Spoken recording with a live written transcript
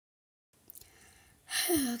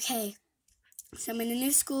Okay, so I'm in a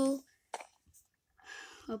new school.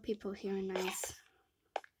 Oh, people here are nice.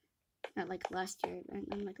 Not like last year.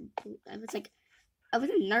 I'm like I was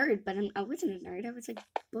a nerd, but I wasn't a nerd. I was like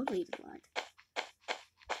bullied a lot.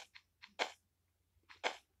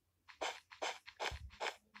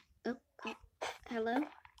 Oh, hello?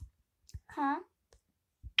 Huh?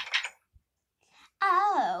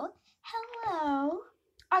 Oh, hello.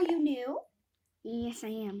 Are you new? Yes, I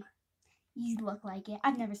am. You look like it.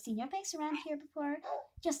 I've never seen your face around here before.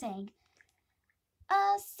 Just saying.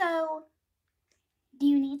 So, do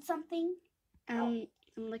you need something? I'm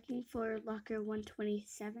looking for locker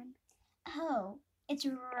 127. Oh, it's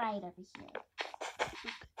right over here.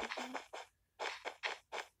 Okay.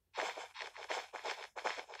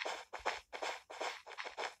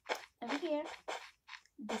 Over here.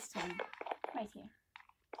 This one. Right here.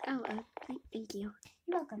 Oh, thank you.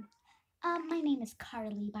 You're welcome. My name is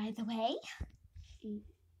Carly, by the way.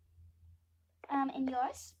 And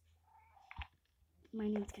yours? My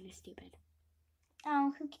name's kind of stupid.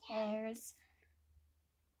 Oh, who cares?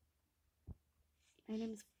 My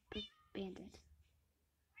name's Bandit.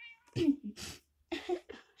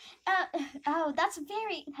 That's a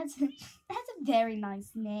very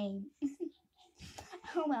nice name.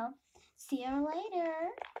 Oh well, see you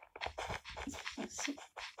later.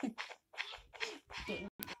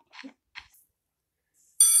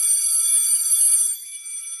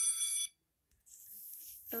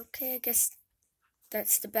 Okay, I guess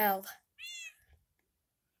that's the bell.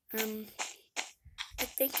 I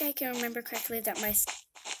think I can remember correctly that my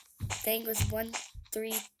thing was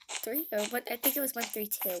 133, or what? I think it was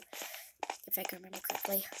 132, if I can remember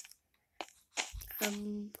correctly.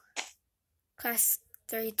 Class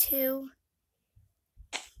 32,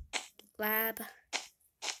 lab,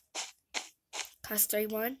 class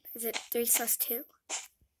 31. Is it 3+2?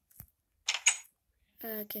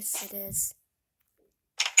 I guess it is.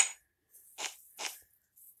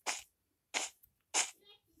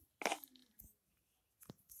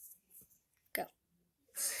 Go.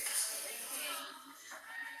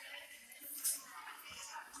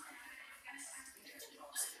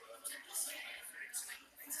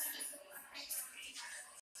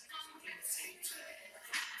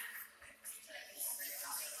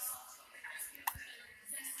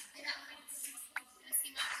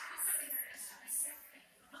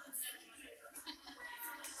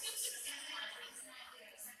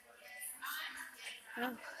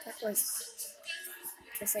 Oh, that was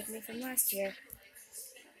just like me from last year.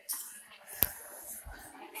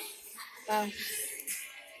 Wow.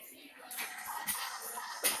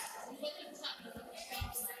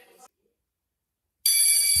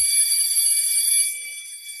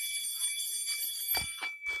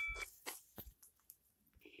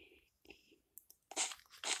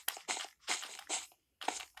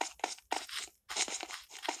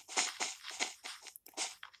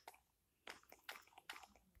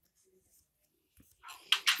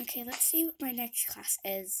 Okay, let's see what my next class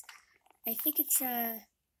is. I think it's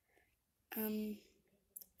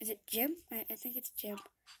is it gym? I think it's gym.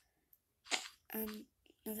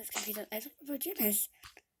 No, that's confusing. I don't know what gym is.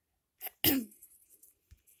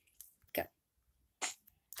 Go.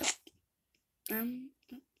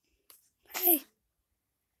 Hi.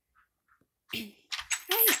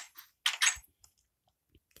 Hi.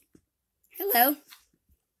 Hello.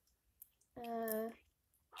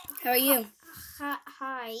 How are you?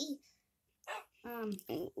 Hi.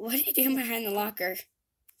 What are you doing behind the locker?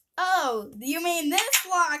 Oh, you mean this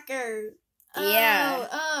locker? Yeah.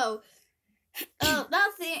 Oh,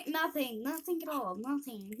 nothing at all.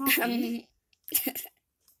 Nothing.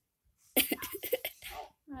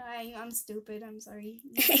 I'm stupid. I'm sorry.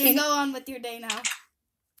 You can go on with your day now.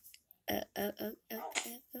 Okay.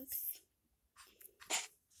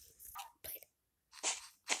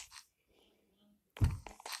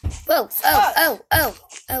 Whoa!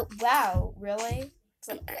 Oh! Wow, really?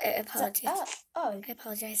 I apologize. I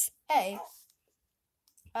apologize. Hey.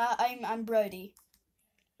 I'm Brody.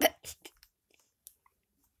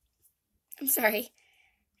 I'm sorry.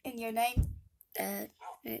 And your name?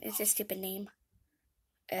 It's a stupid name.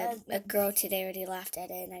 A girl today already laughed at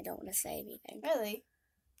it, and I don't want to say anything. Really?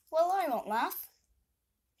 Well, I won't laugh.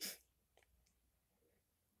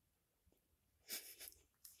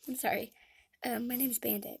 I'm sorry. My name's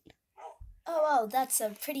Bandit. Oh, well, that's a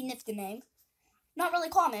pretty nifty name. Not really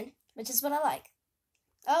common, which is what I like.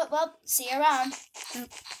 Oh, well, see you around.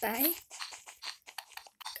 Bye.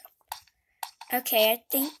 Okay, I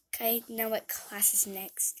think I know what class is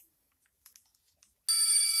next.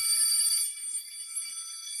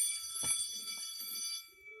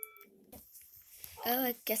 Oh,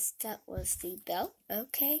 I guess that was the bell.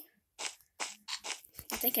 Okay.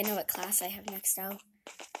 I think I know what class I have next, though.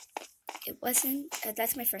 It wasn't.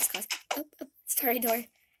 That's my first class. Oh, sorry, door.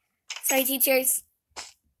 Sorry, teachers.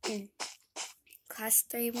 Class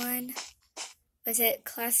 3-1. Was it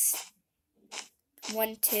class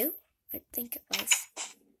 1-2? I think it was.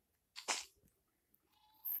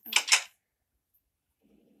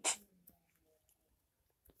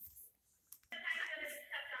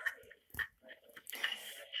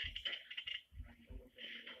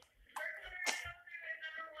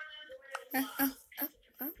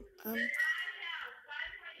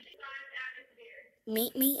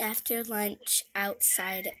 Meet me after lunch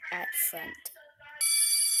outside at front.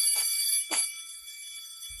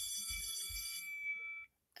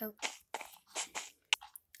 Oh.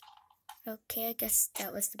 Okay, I guess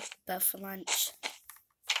that was the bell for lunch.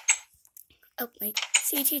 Oh, wait.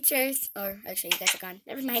 See you, teachers. Or, actually, you guys are gone.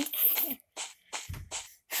 Never mind.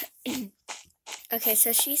 Okay,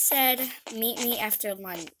 so she said, meet me after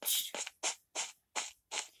lunch.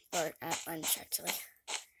 Or at lunch, actually.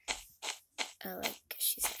 Oh, like,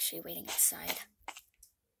 she's actually waiting outside.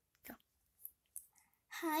 Go.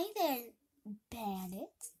 Hi there, Bandit.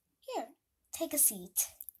 Here, take a seat.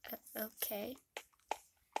 Okay.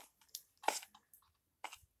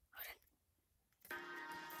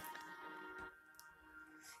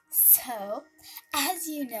 So, as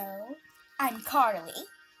you know, I'm Carly.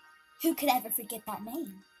 Who could ever forget that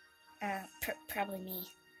name? Probably me.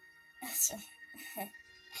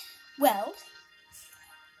 Well,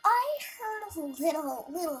 I heard a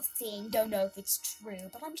little thing. Don't know if it's true,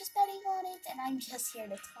 but I'm just betting on it, and I'm just here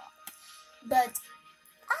to talk. But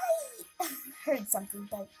I heard something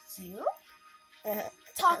about you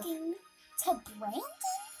talking to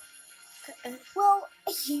Brandon. Well,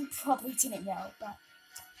 you probably didn't know, but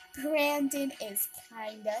Brandon is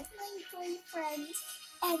kind of my boyfriend,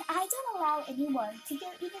 and I don't allow anyone to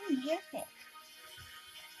get even near him.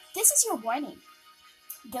 This is your warning.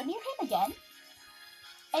 Go near him again,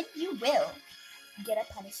 and you will get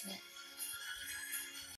a punishment.